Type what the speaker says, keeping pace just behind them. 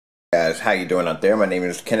Guys, how you doing out there? My name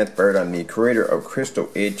is Kenneth Bird. I'm the creator of Crystal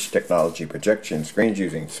Edge Technology Projection Screens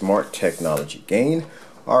using Smart Technology Gain.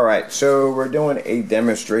 Alright, so we're doing a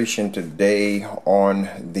demonstration today on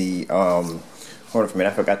the hold on for a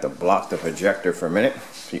minute, I forgot to block the projector for a minute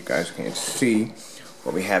so you guys can see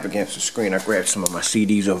what we have against the screen. I grabbed some of my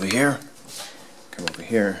CDs over here. Come over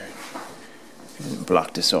here and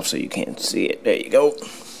block this off so you can't see it. There you go.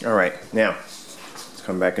 Alright, now let's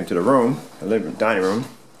come back into the room, the dining room.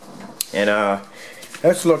 And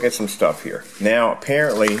let's look at some stuff here. Now,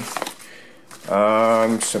 apparently,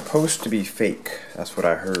 I'm supposed to be fake. That's what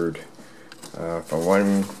I heard from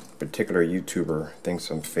one particular YouTuber thinks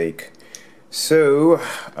I'm fake. So,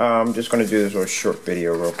 I'm just going to do this little short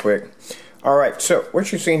video real quick. Alright, so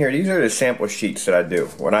what you're seeing here, these are the sample sheets that I do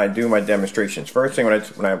when I do my demonstrations. First thing,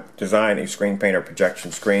 when I design a screen painter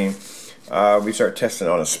projection screen, we start testing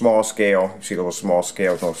on a small scale. You see little small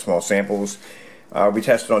scales, little small samples. We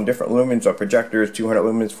tested on different lumens of projectors, 200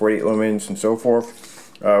 lumens, 48 lumens, and so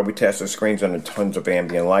forth. We tested screens under tons of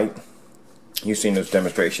ambient light. You've seen those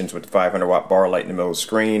demonstrations with the 500 watt bar light in the middle of the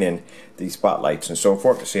screen and these spotlights and so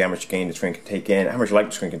forth to see how much gain the screen can take in, how much light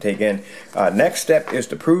the screen can take in. Next step is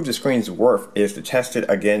to prove the screen's worth is to test it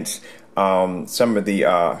against some of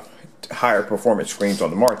the higher performance screens on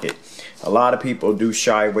the market. A lot of people do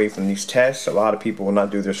shy away from these tests. A lot of people will not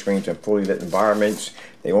do their screens in fully lit environments.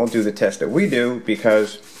 They won't do the test that we do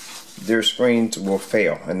because their screens will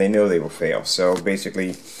fail, and they know they will fail. So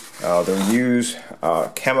basically, they'll use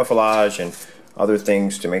camouflage and other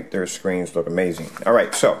things to make their screens look amazing. All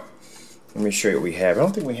right, so let me show you what we have. I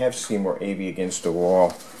don't think we have Seymour AV against the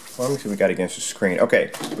wall. Well, let me see what we got against the screen.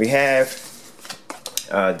 Okay, we have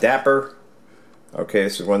Dapper. Okay,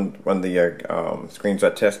 this is one of the screens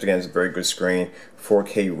I test against. A very good screen,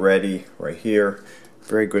 4K ready right here.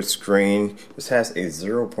 Very good screen. This has a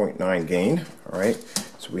 0.9 gain. All right,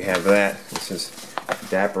 so we have that. This is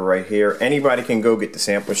Dapper right here. Anybody can go get the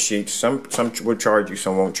sample sheets. Some will charge you,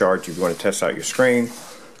 some won't charge you if you want to test out your screen.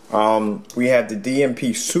 We have the DMP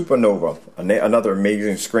Supernova, another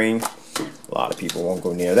amazing screen. A lot of people won't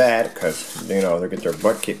go near that because they'll get their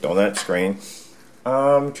butt kicked on that screen.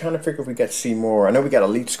 I'm trying to figure if we got Seymour. I know we got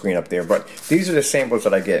Elite screen up there, but these are the samples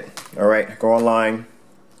that I get. All right, go online,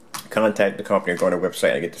 contact the company, or go on their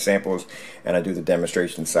website. I get the samples and I do the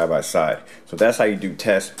demonstrations side by side. So that's how you do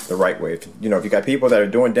tests the right way. If you got people that are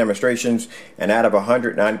doing demonstrations, and out of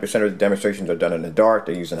 100, 90% of the demonstrations are done in the dark,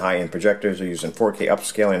 they're using high-end projectors, they're using 4K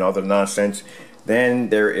upscaling and other nonsense, then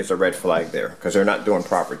there is a red flag there because they're not doing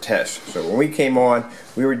proper tests. So when we came on,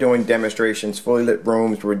 we were doing demonstrations, fully lit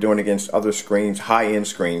rooms. We were doing against other screens, high-end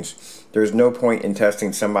screens. There's no point in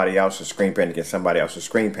testing somebody else's screen paint against somebody else's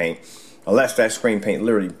screen paint unless that screen paint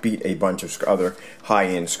literally beat a bunch of other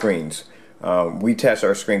high-end screens. We test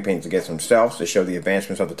our screen paints against themselves to show the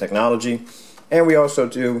advancements of the technology, and we also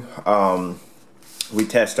do we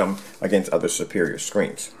test them against other superior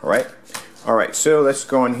screens. All right, so let's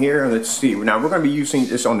go in here and let's see. Now we're going to be using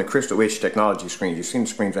this on the Crystal Edge Technology screen. You've seen the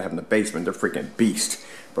screens I have in the basement; they're freaking beast.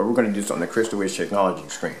 But we're going to do this on the Crystal Edge Technology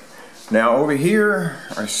screen. Now over here,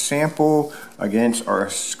 our sample against our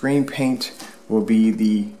screen paint will be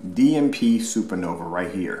the DMP Supernova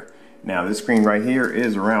right here. Now this screen right here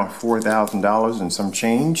is around $4,000 and some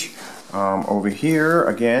change. Over here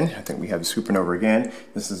again, I think we have the Supernova again.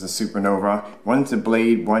 This is the Supernova. One's the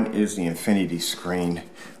Blade, one is the Infinity screen.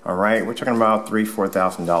 All right, we're talking about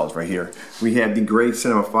 $3,000–$4,000 right here. We have the Great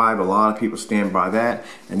Cinema 5. A lot of people stand by that.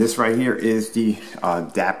 And this right here is the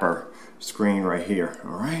Dapper screen right here.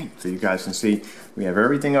 All right, so you guys can see we have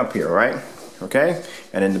everything up here, all right? Okay,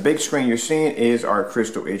 and then the big screen you're seeing is our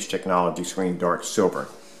Crystal Edge Technology screen, dark silver.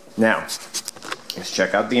 Now, let's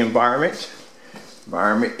check out the environment.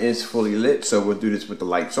 Environment is fully lit, so we'll do this with the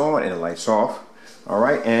lights on and the lights off. All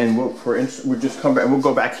right, and we'll just come back. We'll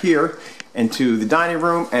go back here into the dining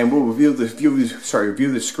room, and we'll review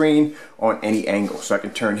the screen on any angle. So I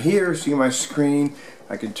can turn here, see my screen.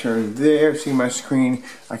 I can turn there, see my screen.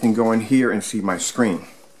 I can go in here and see my screen.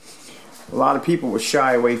 A lot of people will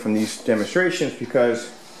shy away from these demonstrations because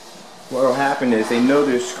what will happen is they know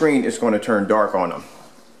their screen is going to turn dark on them.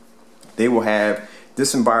 They will have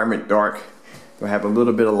this environment dark. They'll have a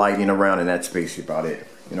little bit of lighting around, and that's basically about it.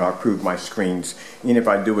 I prove my screens. Even if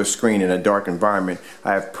I do a screen in a dark environment,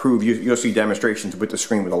 I have proved. You'll see demonstrations with the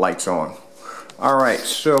screen with the lights on. All right,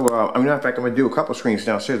 so in fact, I'm going to do a couple screens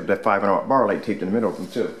downstairs with that 500 watt bar light taped in the middle of them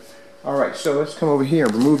too. All right, so let's come over here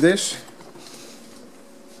and remove this.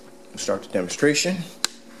 Start the demonstration.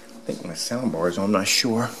 I think my sound bar is on, I'm not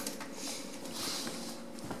sure.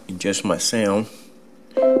 Adjust my sound.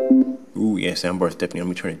 Ooh, yeah, sound bar is definitely. Let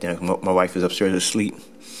me turn it down. My wife is upstairs asleep.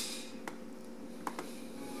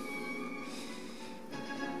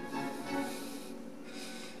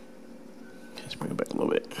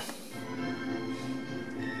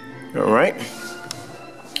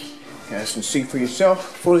 nice and see for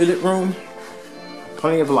yourself. Fully lit room,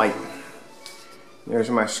 plenty of light. There's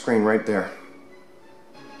my screen right there.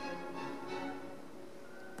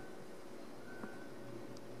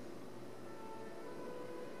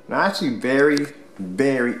 Now I see very,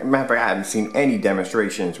 matter of fact, I haven't seen any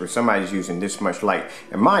demonstrations where somebody's using this much light.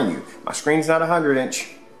 And mind you, my screen's not 100-inch,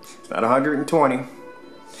 it's not 120,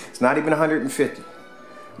 it's not even 150.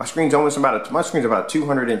 My screen's almost about a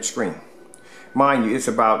 200-inch screen. Mind you, it's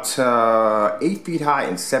about 8 feet high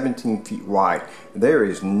and 17 feet wide. There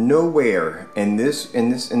is nowhere in this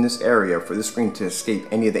area for this screen to escape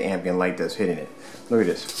any of the ambient light that's hitting it. Look at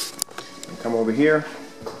this. Come over here.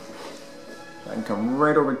 I can come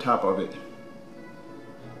right over top of it.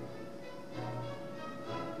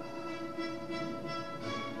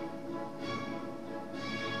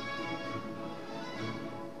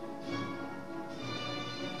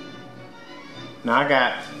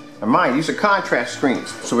 Now mind you, these are contrast screens.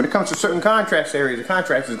 So when it comes to certain contrast areas, the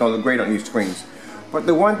contrast is going to look great on these screens. But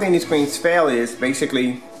the one thing these screens fail is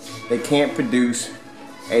basically they can't produce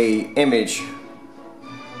a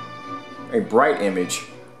bright image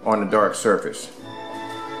on a dark surface.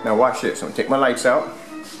 Now watch this. I'm going to take my lights out.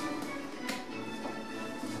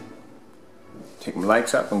 Take my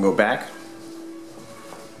lights up and go back.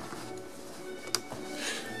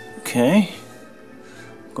 Okay.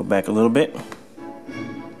 Go back a little bit.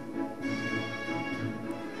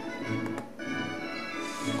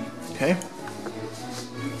 Okay.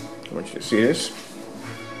 I want you to see this.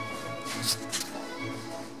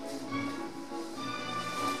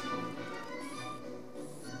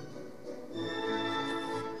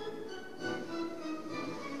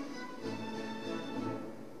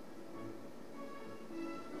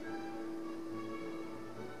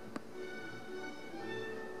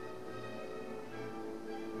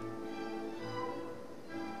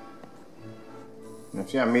 Now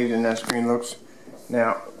see how amazing that screen looks?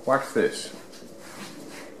 Now watch this.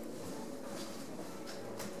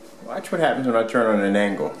 Watch what happens when I turn on an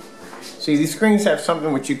angle. See, these screens have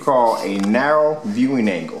something what you call a narrow viewing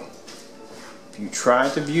angle. If you try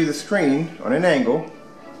to view the screen on an angle,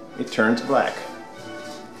 it turns black.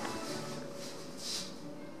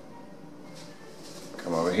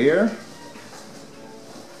 Come over here.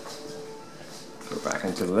 Go back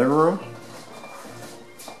into the living room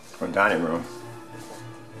or dining room.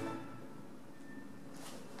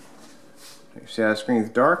 You see how the screen's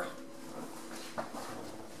dark?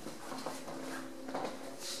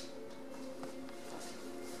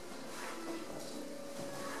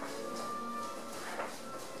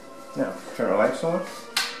 Now, turn the lights on.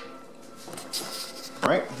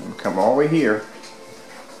 Right, come all the way here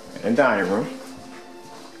in the dining room.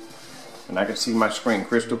 And I can see my screen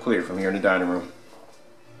crystal clear from here in the dining room.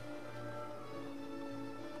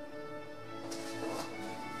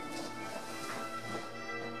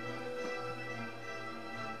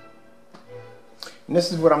 And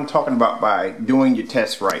this is what I'm talking about by doing your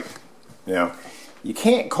tests right. You know, you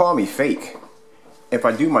can't call me fake if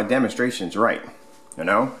I do my demonstrations right. You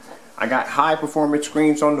know, I got high performance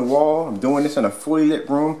screens on the wall. I'm doing this in a fully lit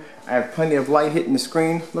room. I have plenty of light hitting the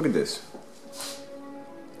screen. Look at this.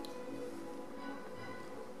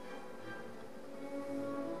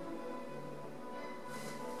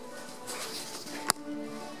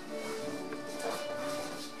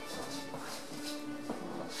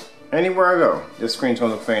 Anywhere I go, this screen's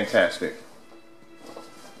gonna look fantastic.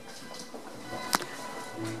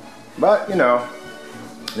 But, you know,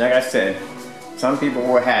 like I said, some people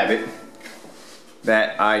will have it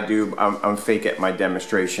that I'm fake at my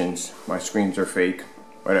demonstrations. My screens are fake,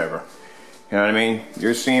 whatever. You know what I mean?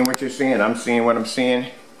 You're seeing what you're seeing, I'm seeing what I'm seeing.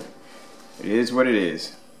 It is what it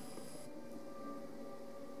is.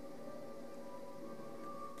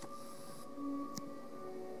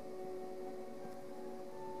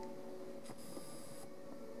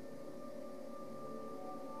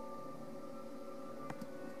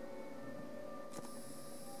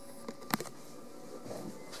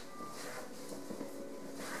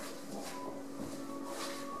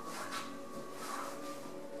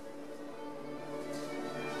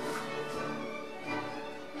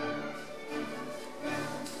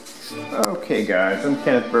 Okay guys, I'm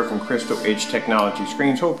Kenneth Bird from Crystal Edge Technology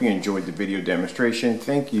Screens. Hope you enjoyed the video demonstration.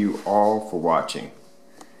 Thank you all for watching.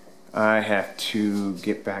 I have to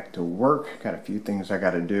get back to work. Got a few things I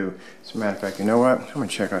got to do. As a matter of fact, you know what? I'm going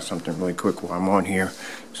to check out something really quick while I'm on here.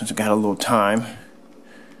 Since I got a little time.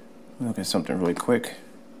 Look at something really quick.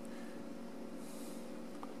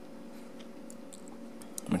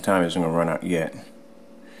 My time isn't going to run out yet.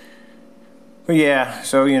 But yeah,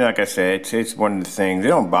 so you know, like I said, it's one of the things. They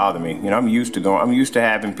don't bother me. You know, I'm used to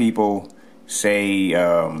having people say,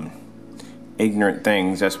 ignorant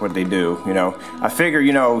things. That's what they do, you know. I figure,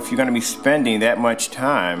 you know, if you're going to be spending that much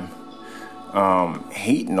time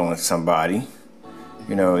hating on somebody,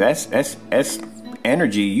 you know, that's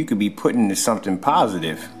energy you could be putting into something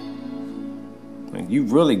positive. Like, you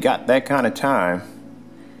really got that kind of time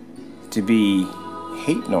to be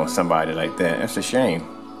hating on somebody like that. That's a shame.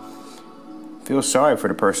 Feel sorry for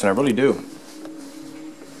the person, I really do.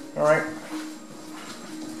 All right.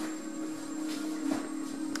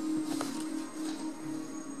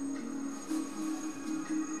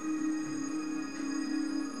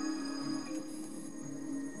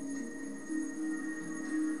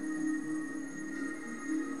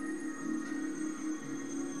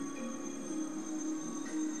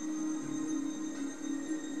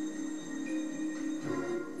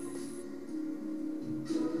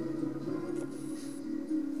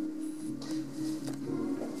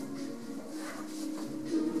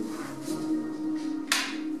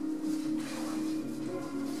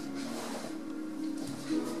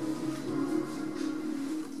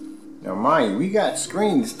 Now mind you, we got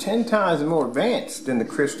screens 10 times more advanced than the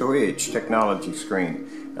Crystal Edge technology screen.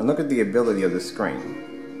 And look at the ability of the screen.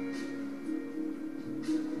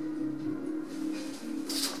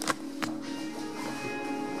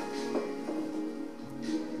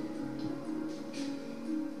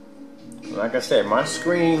 Like I said, my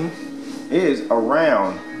screen is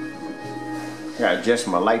around. I gotta adjust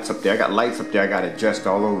my lights up there. I got lights up there I gotta adjust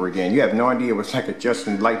all over again. You have no idea what's like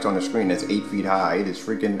adjusting lights on the screen that's 8 feet high. It is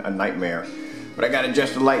freaking a nightmare. But I gotta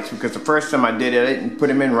adjust the lights because the first time I did it, I didn't put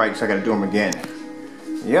them in right, so I gotta do them again.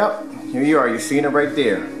 Yep, here you are. You're seeing it right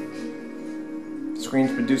there. The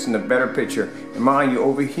screen's producing a better picture. And mind you,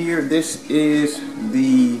 over here, this is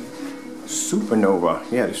the supernova.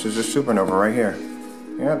 Yeah, this is a supernova right here.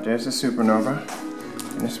 Yep, there's a supernova.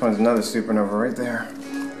 And this one's another supernova right there.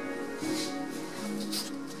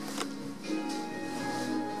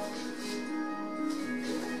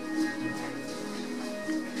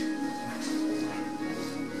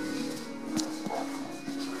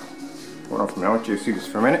 Hold on for a minute. I want you to see this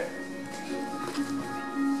for a minute.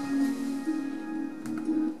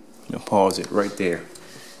 I'll pause it right there.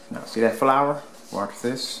 Now, see that flower? Watch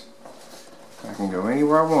this. I can go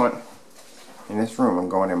anywhere I want in this room. I'm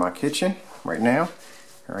going in my kitchen right now.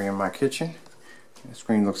 Here I am in my kitchen. The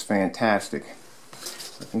screen looks fantastic.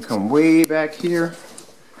 I can come way back here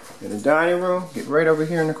in the dining room, get right over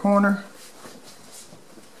here in the corner.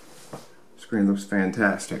 The screen looks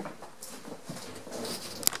fantastic.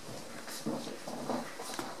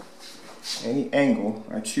 Any angle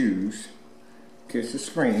I choose, kiss the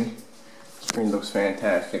screen looks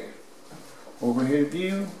fantastic. Overhead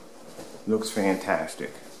view looks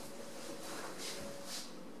fantastic.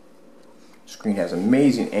 Screen has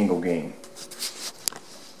amazing angle gain.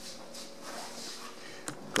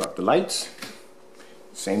 Drop the lights,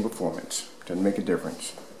 same performance. Doesn't make a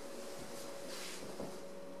difference.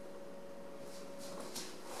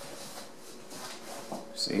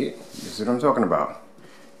 See it? This is what I'm talking about.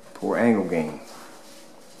 Poor angle gain.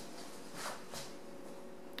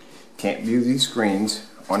 Can't view these screens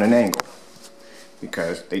on an angle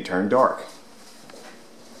because they turn dark.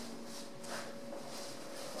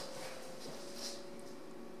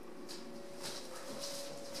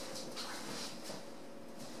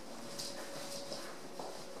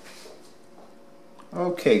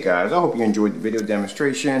 Okay guys, I hope you enjoyed the video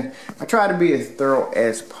demonstration. I try to be as thorough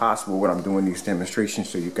as possible when I'm doing these demonstrations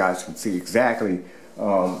so you guys can see exactly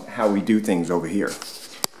how we do things over here.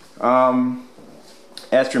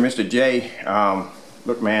 As for Mr. J,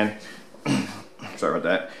 look man, sorry about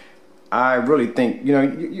that. I really think, you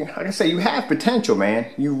know, like I say, you have potential, man.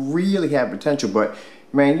 You really have potential, but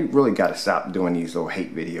man, you really got to stop doing these little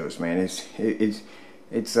hate videos, man.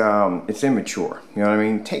 It's immature. You know what I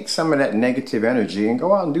mean? Take some of that negative energy and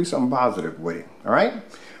go out and do something positive with it. All right?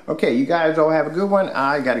 Okay, you guys all have a good one.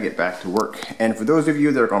 I got to get back to work. And for those of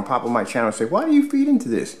you that are going to pop on my channel and say, why do you feed into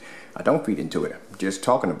this? I don't feed into it. I'm just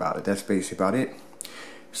talking about it. That's basically about it.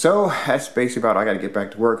 So that's basically about it. I got to get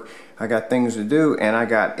back to work. I got things to do, and I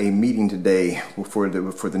got a meeting today for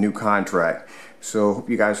the new contract. So hope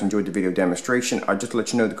you guys enjoyed the video demonstration. Just to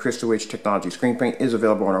let you know, the Crystal Edge Technology Screen Paint is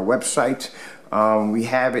available on our website. We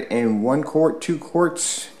have it in 1 quart, 2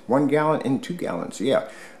 quarts, 1 gallon, and 2 gallons. Yeah,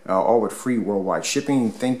 all with free worldwide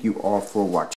shipping. Thank you all for watching.